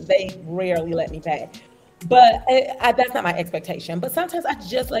best friend. They rarely let me pay. But that's not my expectation. But sometimes I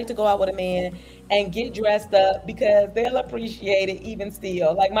just like to go out with a man and get dressed up because they'll appreciate it even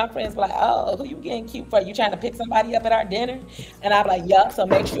still. Like, my friends be like, oh, who you getting cute for? You trying to pick somebody up at our dinner? And I'm like, yup. So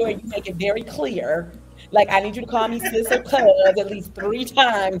make sure you make it very clear. Like, I need you to call me sis or cuz at least 3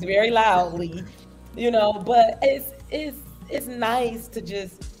 times very loudly, you know. But it's nice to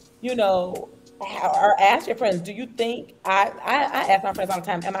just, you know, or ask your friends, do you think, I ask my friends all the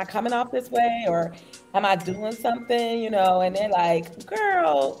time, am I coming off this way or am I doing something, you know? And they're like,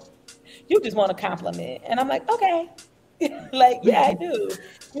 girl, you just want a compliment. And I'm like, okay. Like, yeah, I do.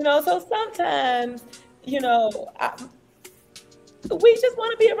 You know, so sometimes, you know, we just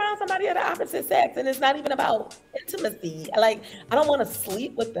want to be around somebody of the opposite sex. And it's not even about intimacy. Like, I don't want to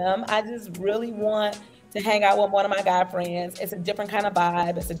sleep with them. I just really want to hang out with one of my guy friends. It's a different kind of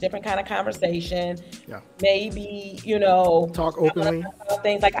vibe. It's a different kind of conversation. Yeah. Maybe, you know, talk openly.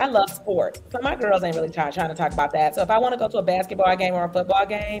 Things like, I love sports. So my girls ain't really trying to talk about that. So if I want to go to a basketball game or a football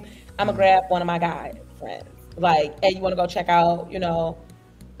game, I'm going to grab one of my guy friends. Like, hey, you want to go check out, you know,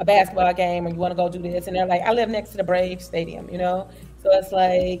 a basketball game, or you want to go do this? And they're like, I live next to the Braves Stadium, you know? So it's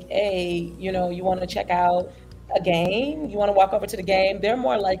like, hey, you know, you want to check out a game, you want to walk over to the game, they're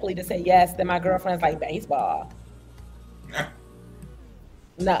more likely to say yes than my girlfriend's like baseball.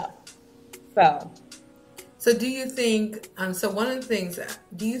 No. So do you think, so one of the things,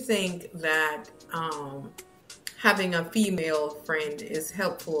 do you think that having a female friend is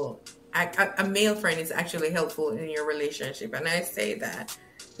helpful? A male friend is actually helpful in your relationship. And I say that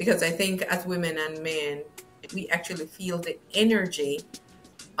because I think as women and men, we actually feel the energy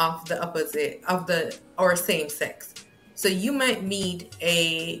of the opposite of or same sex. So you might meet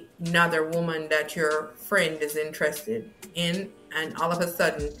another woman that your friend is interested in, and all of a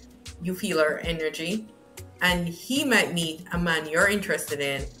sudden you feel her energy, and he might meet a man you're interested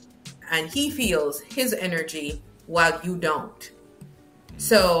in and he feels his energy while you don't.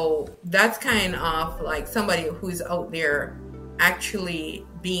 So that's kind of like somebody who's out there actually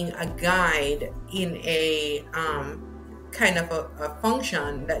being a guide in a kind of a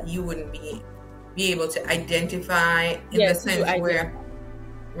function that you wouldn't be able to identify in the sense where,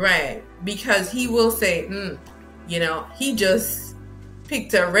 right, because he will say, you know, he just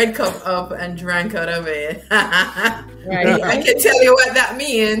picked a red cup up and drank out of it. Right. I can tell you what that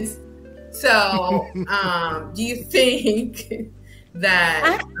means. So do you think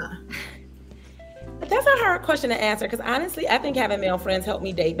that that's a hard question to answer, because honestly I think having male friends helped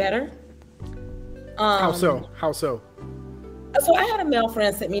me date better. How so? So I had a male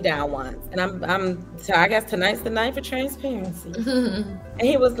friend sit me down once, and so I guess tonight's the night for transparency. And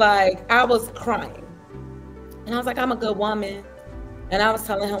he was like, I was crying, and I was like, I'm a good woman, and I was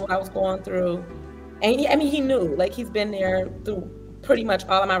telling him what I was going through, and he knew, like, he's been there through pretty much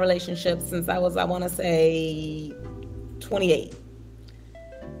all of my relationships since I was, I want to say, 28.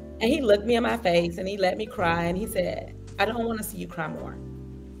 And he looked me in my face and he let me cry, and he said, I don't want to see you cry more.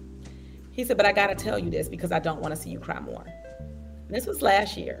 He said, but I got to tell you this because I don't want to see you cry more. This was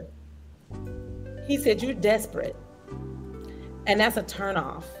last year. He said, you're desperate. And that's a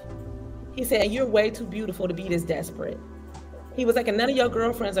turnoff. He said, you're way too beautiful to be this desperate. He was like, and none of your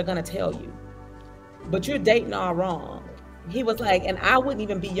girlfriends are going to tell you, but you're dating all wrong. He was like, and I wouldn't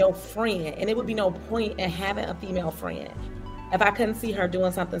even be your friend. And it would be no point in having a female friend if I couldn't see her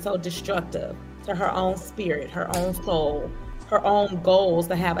doing something so destructive to her own spirit, her own soul, her own goals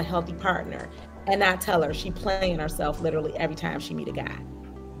to have a healthy partner, and not tell her she playing herself literally every time she meet a guy.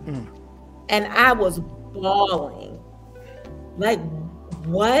 And I was bawling, like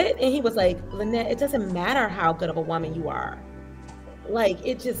what? And he was like, Lynette, it doesn't matter how good of a woman you are. Like,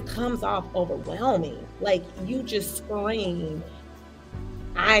 it just comes off overwhelming. Like, you just scream,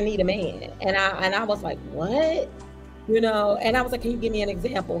 I need a man. And I was like, what? You know, and I was like, can you give me an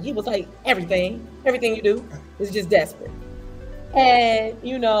example? He was like, everything you do is just desperate. And,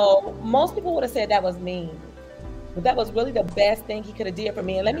 you know, most people would have said that was mean, but that was really the best thing he could have did for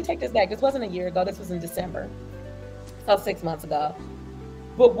me. And let me take this back. This wasn't a year ago. This was in December. So 6 months ago.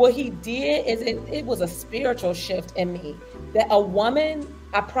 But what he did is it was a spiritual shift in me, that a woman,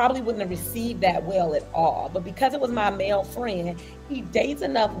 I probably wouldn't have received that well at all. But because it was my male friend, he dates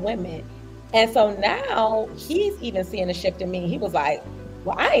enough women. And so now he's even seeing a shift in me. He was like,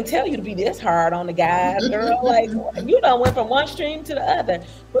 well, I ain't tell you to be this hard on the guys, girl. Like, you done went from one stream to the other.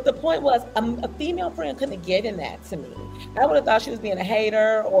 But the point was, a female friend couldn't have given that to me. I would have thought she was being a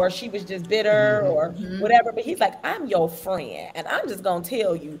hater, or she was just bitter, or whatever. But he's like, I'm your friend, and I'm just going to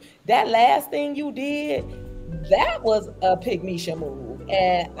tell you, that last thing you did, that was a pygmisha move,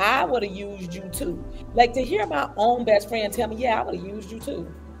 and I would have used you too. Like, to hear my own best friend tell me, yeah, I would have used you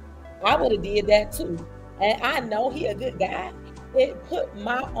too. I would have did that too. And I know he a good guy. It put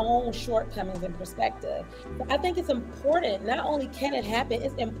my own shortcomings in perspective. But I think it's important, not only can it happen,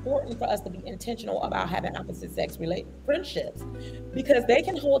 it's important for us to be intentional about having opposite sex friendships, because they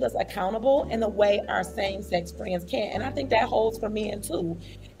can hold us accountable in the way our same sex friends can. And I think that holds for men too.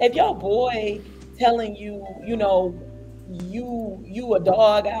 If your boy telling you, you know, you a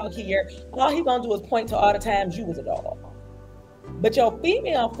dog out here, all he gonna do is point to all the times you was a dog. But your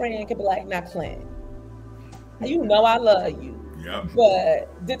female friend could be like, nah, Clint, you know I love you. Yep.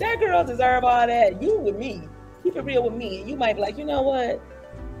 But did that girl deserve all that? You with me. Keep it real with me. And you might be like, you know what?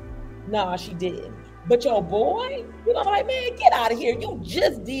 Nah, she didn't. But your boy, you're gonna be like, man, get out of here. You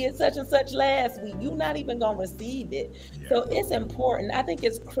just did such and such last week. You're not even gonna receive it. Yeah. So it's important. I think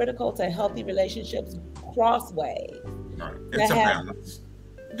it's critical to healthy relationships crossways. Right. It's a balance.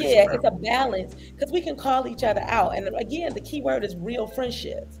 Yeah, it's a balance, because we can call each other out. And again, the key word is real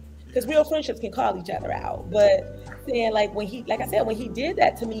friendships, because real friendships can call each other out. But saying, like, when he did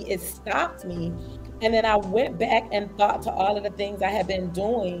that to me, it stopped me. And then I went back and thought to all of the things I had been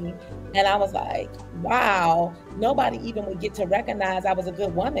doing. And I was like, wow, nobody even would get to recognize I was a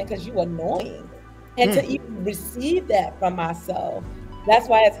good woman because you were annoying. And to even receive that from myself. That's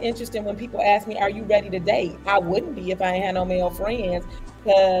why it's interesting when people ask me, are you ready to date? I wouldn't be if I ain't had no male friends,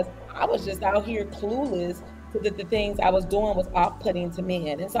 because I was just out here clueless that the things I was doing was off-putting to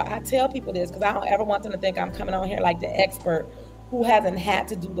men. And so I tell people this because I don't ever want them to think I'm coming on here like the expert who hasn't had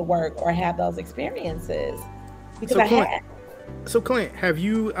to do the work or have those experiences. Because So Clint, have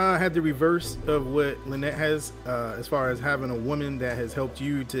you had the reverse of what Lynette has as far as having a woman that has helped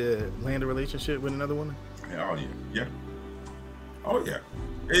you to land a relationship with another woman? Oh yeah.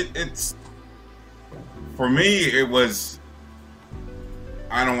 It's for me, it was,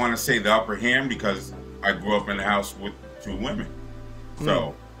 I don't want to say the upper hand, because I grew up in a house with two women.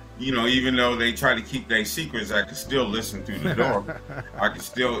 So, you know, even though they try to keep their secrets, I could still listen through the door. I could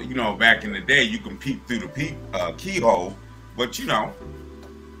still, you know, back in the day, you can peep through the keyhole. But, you know,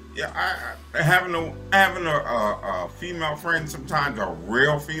 yeah, having a female friend, sometimes a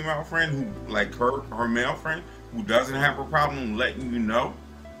real female friend who, like her male friend, who doesn't have a problem letting you know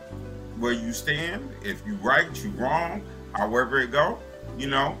where you stand, if you right, you wrong, however it go, you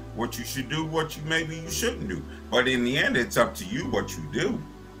know, what you should do, what you maybe you shouldn't do. But in the end, it's up to you what you do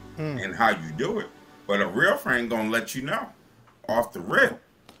and how you do it. But a real friend gonna let you know off the rip.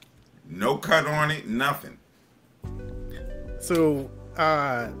 No cut on it, nothing. So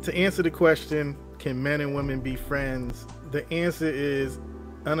to answer the question, can men and women be friends? The answer is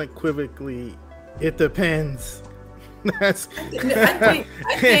unequivocally, it depends. I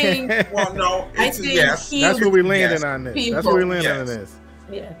think well, no, it's a yes. That's where we're landing on this. That's where we're landing on this.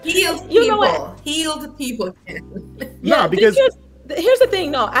 Yeah. Healed people. You know what? Healed people. No, because here's the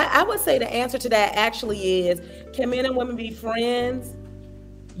thing. No, I would say the answer to that actually is, can men and women be friends?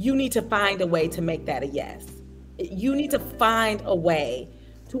 You need to find a way to make that a yes. You need to find a way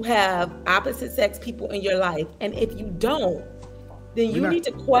to have opposite sex people in your life. And if you don't, then you need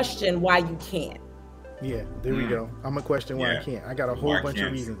to question why you can't. Yeah, there we go. I'm gonna question why I can't. I got a whole bunch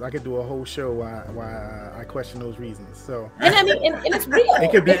of reasons. I could do a whole show why I question those reasons. So, and I mean, and it's real.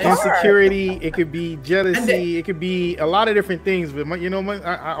 It could be insecurity. It could be jealousy. It could be a lot of different things. But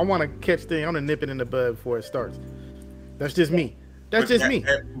I want to catch things. I want to nip it in the bud before it starts. That's just me. That's just me.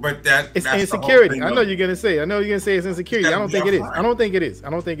 But it's insecurity. I know you're gonna say. It's insecurity. I don't think it is. I don't think it is. I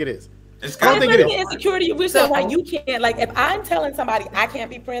don't think it is. I don't think it is. Insecurity. We're saying why you can't. Like, if I'm telling somebody I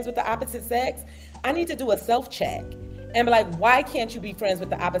can't be friends with the opposite sex, I need to do a self-check and be like, why can't you be friends with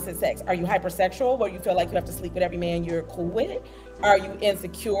the opposite sex? Are you hypersexual where you feel like you have to sleep with every man you're cool with? Are you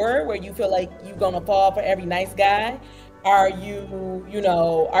insecure where you feel like you're gonna fall for every nice guy? Are you,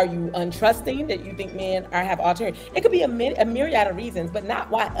 are you untrusting that you think men have ulterior? It could be a myriad of reasons, but not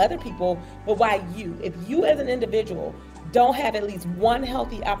why other people, but why you. If you as an individual don't have at least one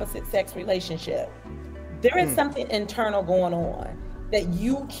healthy opposite sex relationship, there is something internal going on that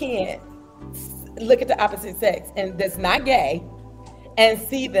you can't look at the opposite sex and that's not gay and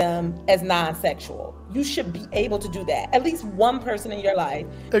see them as non-sexual. You should be able to do that. At least one person in your life.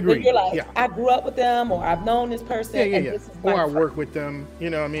 Agreed. You're like, I grew up with them, or I've known this person. This is or I work with them. You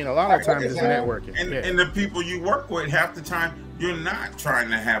know what I mean? A lot of times it's networking. And the people you work with, half the time, you're not trying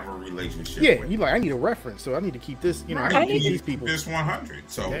to have a relationship with. Yeah, you like, I need a reference, so I need to keep this, I need to keep these people. This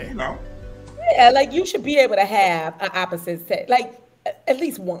 100, so, Yeah, like you should be able to have an opposite sex, like at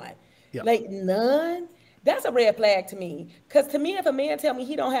least one. Yep. Like none. That's a red flag to me. Because to me, if a man tell me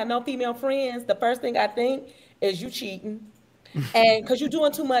he don't have no female friends, the first thing I think is you cheating. And because you're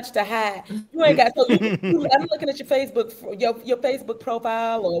doing too much to hide. You ain't got, so I'm looking at your Facebook, your Facebook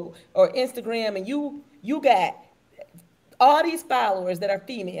profile or Instagram, and you got all these followers that are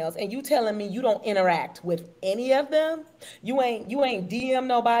females, and you telling me you don't interact with any of them? You ain't DM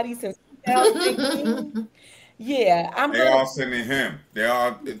nobody since 2018? Yeah, They all sending him. They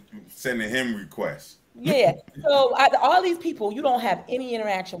all sending him requests. Yeah. So all these people you don't have any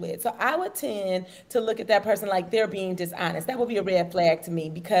interaction with. So I would tend to look at that person like they're being dishonest. That would be a red flag to me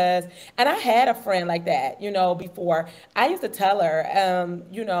because, and I had a friend like that, before. I used to tell her,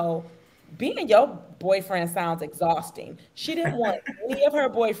 being your boyfriend sounds exhausting. She didn't want any of her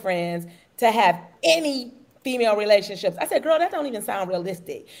boyfriends to have any female relationships. I said, girl, that don't even sound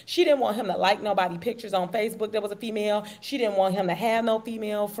realistic. She didn't want him to like nobody pictures on Facebook that was a female. She didn't want him to have no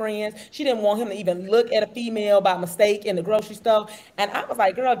female friends. She didn't want him to even look at a female by mistake in the grocery store. And I was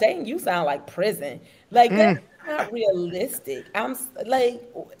like, girl, dating you sound like prison. Like, that's not realistic. I'm like,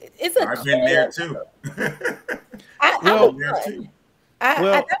 it's a I've been there too.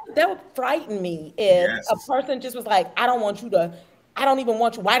 That would frighten me if a person just was like, I don't even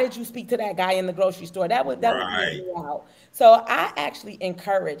want you. Why did you speak to that guy in the grocery store? That would freak me out. So I actually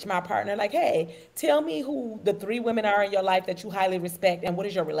encourage my partner, like, hey, tell me who the 3 women are in your life that you highly respect and what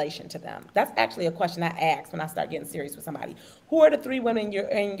is your relation to them? That's actually a question I ask when I start getting serious with somebody. Who are the 3 women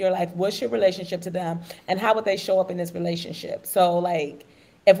in your life? What's your relationship to them? And how would they show up in this relationship? So like,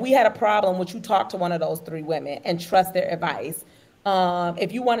 if we had a problem, would you talk to one of those 3 women and trust their advice?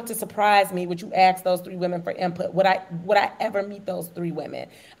 If you wanted to surprise me, would you ask those 3 women for input? Would I ever meet those 3 women?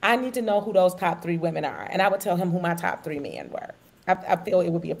 I need to know who those top 3 women are. And I would tell him who my top 3 men were. I feel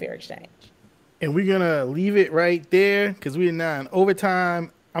it would be a fair exchange. And we're going to leave it right there because we're now in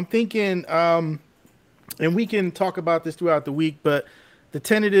overtime. I'm thinking, and we can talk about this throughout the week, but the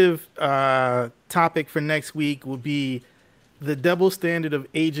tentative topic for next week will be the double standard of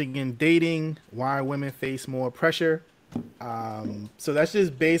aging and dating, why women face more pressure. So that's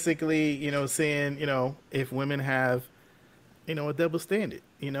just basically, saying, if women have, a double standard,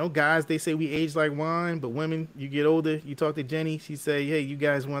 guys, they say we age like wine, but women, you get older, you talk to Jenny, she say, hey, you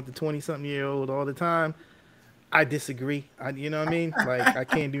guys want the 20-something-year-old all the time. I disagree. You know what I mean? Like, I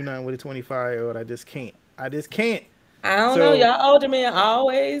can't do nothing with a 25-year-old. I just can't. I don't know. Y'all older men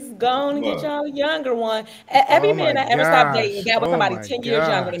always gone and get y'all a younger one. Every man I ever stopped dating got with somebody 10 years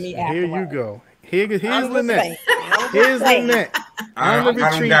younger than me afterwards. Here you go. Here's Lynette. Here's Lynette. I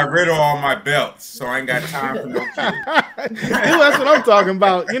done got rid of all my belts, so I ain't got time for no kids. That's what I'm talking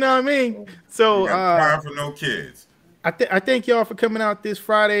about. You know what I mean? So time for no kids. I thank y'all for coming out this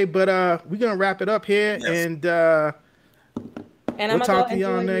Friday, but we're gonna wrap it up here, and we'll I'm talk to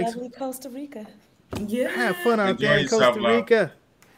y'all next. Costa Rica. Yeah, have fun out there in Costa Rica.